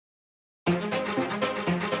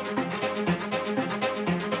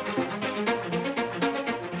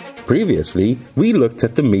Previously, we looked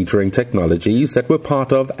at the metering technologies that were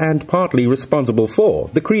part of and partly responsible for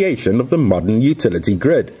the creation of the modern utility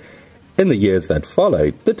grid. In the years that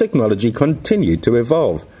followed, the technology continued to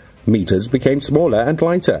evolve. Meters became smaller and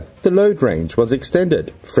lighter, the load range was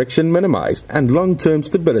extended, friction minimized, and long-term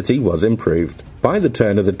stability was improved. By the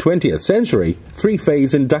turn of the 20th century,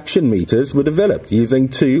 three-phase induction meters were developed using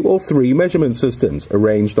 2 or 3 measurement systems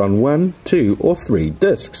arranged on 1, 2, or 3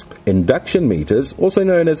 discs. Induction meters, also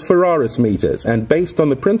known as Ferraris meters and based on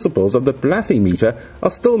the principles of the Blathy meter, are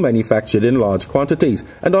still manufactured in large quantities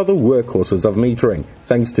and are the workhorses of metering,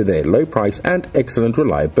 thanks to their low price and excellent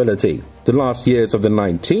reliability. The last years of the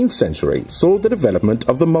 19th century saw the development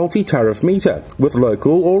of the multi-tariff meter, with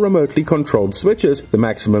local or remotely controlled switches, the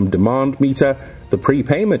maximum demand meter, the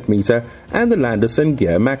prepayment meter, and the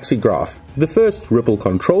Landis+Gyr Maxigraph. The first ripple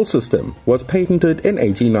control system was patented in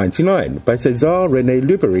 1899 by César-René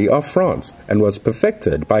Lubery of France and was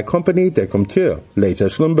perfected by Compagnie des Compteurs, later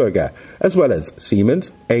Schlumberger, as well as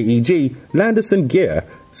Siemens, AEG, Landis+Gyr,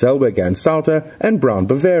 Zellweger & Sauter, and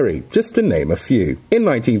Brown-Boveri, just to name a few. In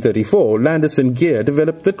 1934, Landis+Gyr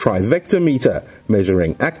developed the Trifecta Meter,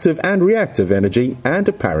 measuring active and reactive energy and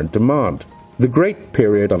apparent demand. The great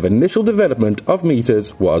period of initial development of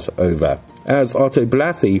meters was over. As Otto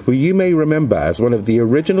Blathy, who you may remember as one of the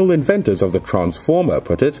original inventors of the transformer,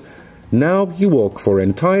 put it, "Now you walk for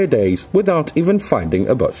entire days without even finding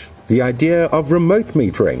a bush." The idea of remote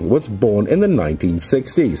metering was born in the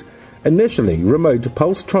 1960s. Initially, remote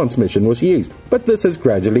pulse transmission was used, but this has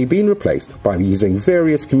gradually been replaced by using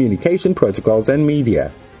various communication protocols and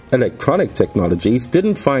media. Electronic technologies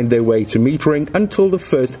didn't find their way to metering until the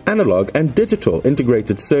first analog and digital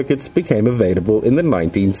integrated circuits became available in the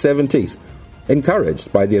 1970s,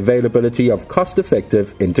 encouraged by the availability of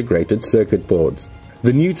cost-effective integrated circuit boards.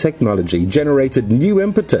 The new technology generated new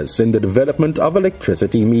impetus in the development of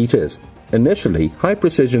electricity meters. Initially,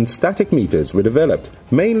 high-precision static meters were developed,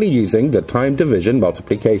 mainly using the time division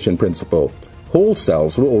multiplication principle. Hall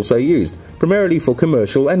cells were also used, primarily for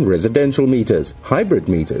commercial and residential meters. Hybrid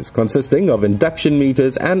meters, consisting of induction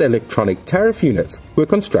meters and electronic tariff units, were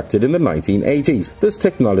constructed in the 1980s. This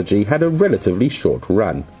technology had a relatively short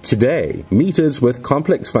run. Today, meters with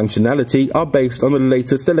complex functionality are based on the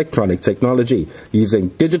latest electronic technology,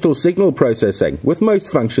 using digital signal processing, with most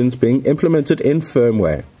functions being implemented in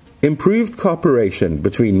firmware. Improved cooperation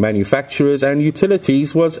between manufacturers and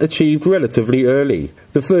utilities was achieved relatively early.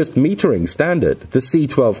 The first metering standard, the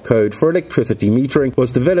C12 code for electricity metering,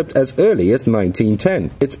 was developed as early as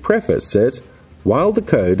 1910. Its preface says, "While the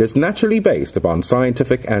code is naturally based upon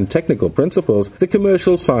scientific and technical principles, the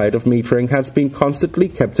commercial side of metering has been constantly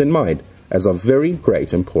kept in mind as of very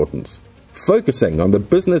great importance." Focusing on the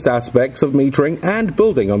business aspects of metering and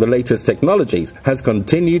building on the latest technologies has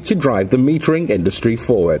continued to drive the metering industry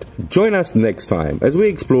forward. Join us next time as we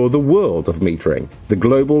explore the world of metering, the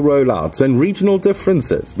global rollouts and regional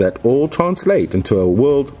differences that all translate into a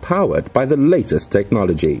world powered by the latest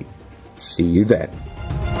technology. See you then.